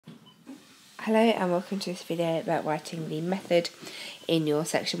Hello and welcome to this video about writing the method in your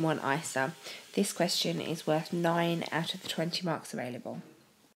section 1 ISA. This question is worth 9 out of the 20 marks available.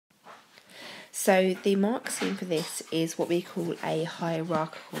 So the mark scheme for this is what we call a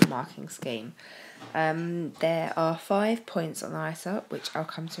hierarchical marking scheme. There are 5 points on the ISA, which I'll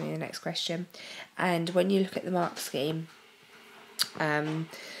come to in the next question, and when you look at the mark scheme, does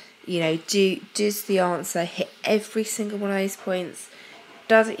the answer hit every single one of those points?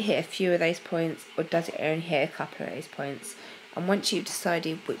 Does it hit a few of those points, or does it only hit a couple of those points? And once you've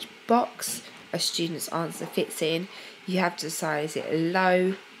decided which box a student's answer fits in, you have to decide, is it a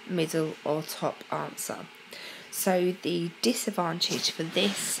low, middle or top answer? So the disadvantage for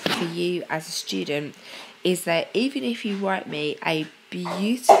this, for you as a student, is that even if you write me a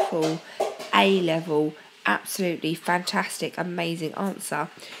beautiful A-level, absolutely fantastic, amazing answer,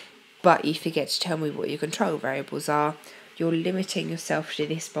 but you forget to tell me what your control variables are, you're limiting yourself to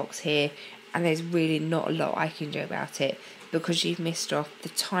this box here, and there's really not a lot I can do about it because you've missed off the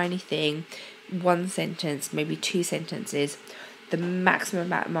tiny thing, 1 sentence, maybe 2 sentences. The maximum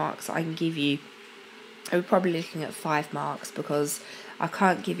amount of marks I can give you, I'm probably looking at 5 marks because I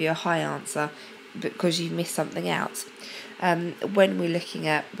can't give you a high answer because you've missed something out. When we're looking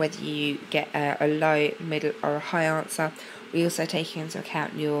at whether you get a low, middle or a high answer, we also take into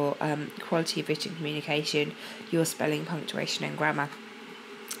account your quality of written communication, your spelling, punctuation and grammar.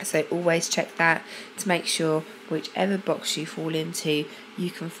 So always check that to make sure whichever box you fall into,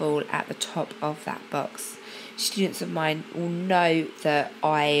 you can fall at the top of that box. Students of mine will know that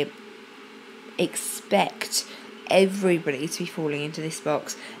I expect everybody to be falling into this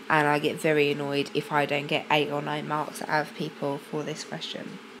box, and I get very annoyed if I don't get 8 or 9 marks out of people for this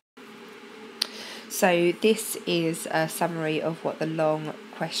question. So this is a summary of what the long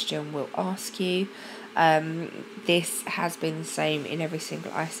question will ask you. This has been the same in every single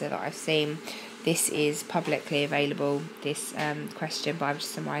ISA that I've seen. This is publicly available, this question, but I've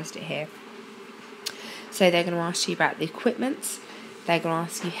just summarised it here. So they're going to ask you about the equipment, they're going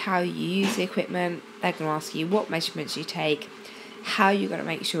to ask you how you use the equipment, they're going to ask you what measurements you take, how you're going to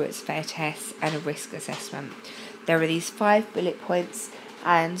make sure it's fair test, and a risk assessment. There are these 5 bullet points,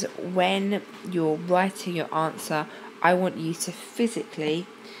 and when you're writing your answer, I want you to physically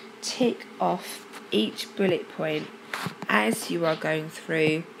tick off each bullet point as you are going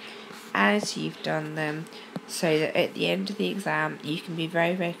through, as you've done them, so that at the end of the exam you can be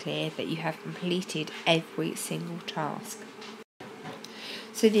very, very clear that you have completed every single task.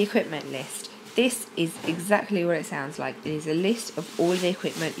 So the equipment list. This is exactly what it sounds like. It is a list of all the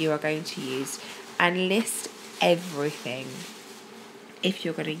equipment you are going to use, and list everything. If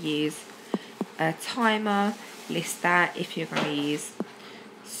you're going to use a timer, list that. If you're going to use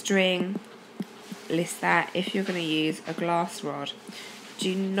string, list that. If you're going to use a glass rod,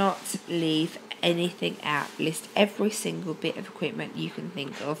 do not leave anything out. List every single bit of equipment you can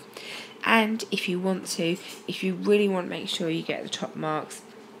think of. And if you want to, if you really want to make sure you get the top marks,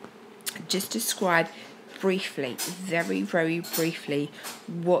 just describe briefly, very, very briefly,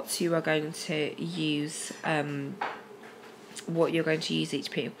 what you are going to use, what you're going to use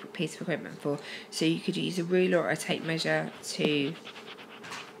each piece of equipment for. So you could use a ruler or a tape measure to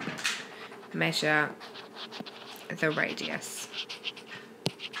measure the radius.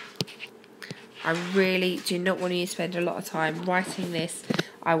 I really do not want you to spend a lot of time writing this.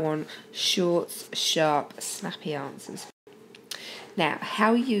 I want short, sharp, snappy answers. Now,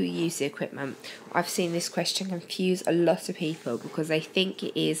 how you use the equipment. I've seen this question confuse a lot of people because they think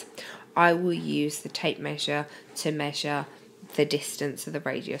it is, I will use the tape measure to measure the distance of the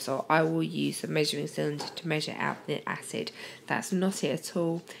radius, or I will use the measuring cylinder to measure out the acid. That's not it at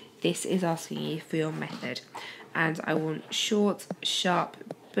all. This is asking you for your method. And I want short, sharp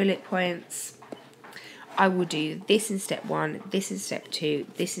bullet points. I will do this in step 1, this in step 2,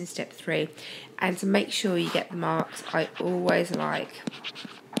 this in step 3. And to make sure you get the marks, I always like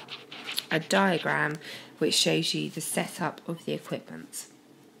a diagram which shows you the setup of the equipment.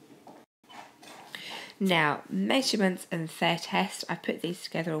 Now, measurements and fair test, I put these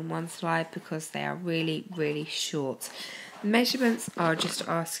together on one slide because they are really, really short. Measurements are just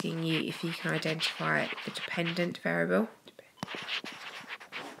asking you if you can identify the dependent variable.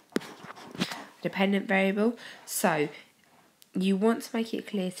 So you want to make it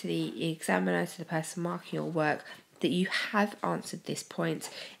clear to the examiner, to the person marking your work, that you have answered this point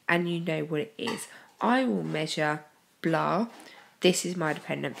and you know what it is. I will measure blah, this is my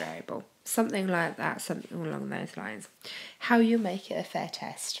dependent variable. Something like that, something along those lines. How you make it a fair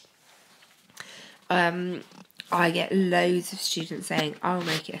test. I get loads of students saying, I'll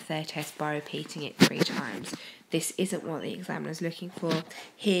make it a fair test by repeating it 3 times. This isn't what the examiner's looking for.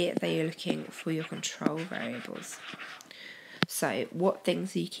 Here they are looking for your control variables. So what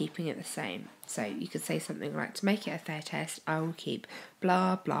things are you keeping it the same? So you could say something like, to make it a fair test, I will keep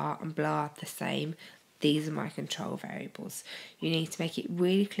blah, blah, and blah the same. These are my control variables. You need to make it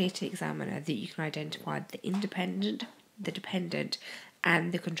really clear to the examiner that you can identify the independent, the dependent,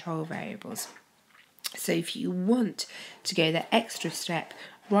 and the control variables. So if you want to go the extra step,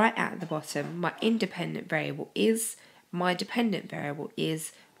 right at the bottom, my independent variable is, my dependent variable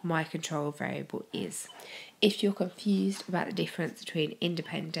is, my control variable is. If you're confused about the difference between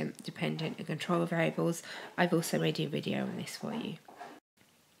independent, dependent, and control variables, I've also made a video on this for you.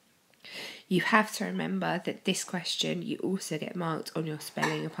 You have to remember that this question you also get marked on your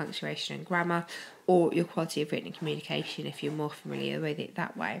spelling, your punctuation and grammar, or your quality of written communication if you're more familiar with it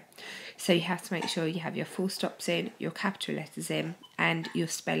that way. So you have to make sure you have your full stops in, your capital letters in, and your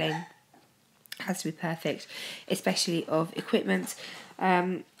spelling has to be perfect, especially of equipment.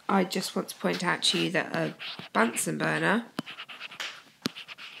 I just want to point out to you that a Bunsen burner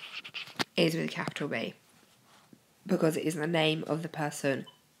is with a capital B, because it is the name of the person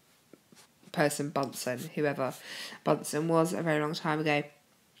Bunsen, whoever Bunsen was a very long time ago.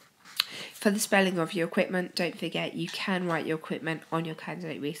 For the spelling of your equipment, don't forget you can write your equipment on your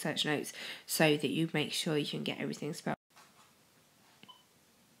candidate research notes so that you make sure you can get everything spelled.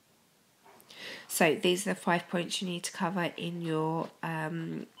 So these are the 5 points you need to cover in your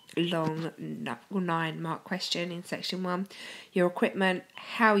long 9-mark question in section 1. Your equipment,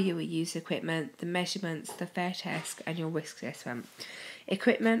 how you will use the equipment, the measurements, the fair test, and your risk assessment.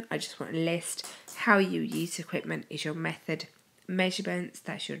 Equipment, I just want to list how you use equipment is your method. Measurements,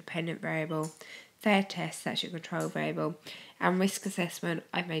 that's your dependent variable. Fair test, that's your control variable. And risk assessment,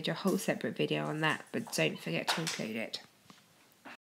 I've made a whole separate video on that, but don't forget to include it.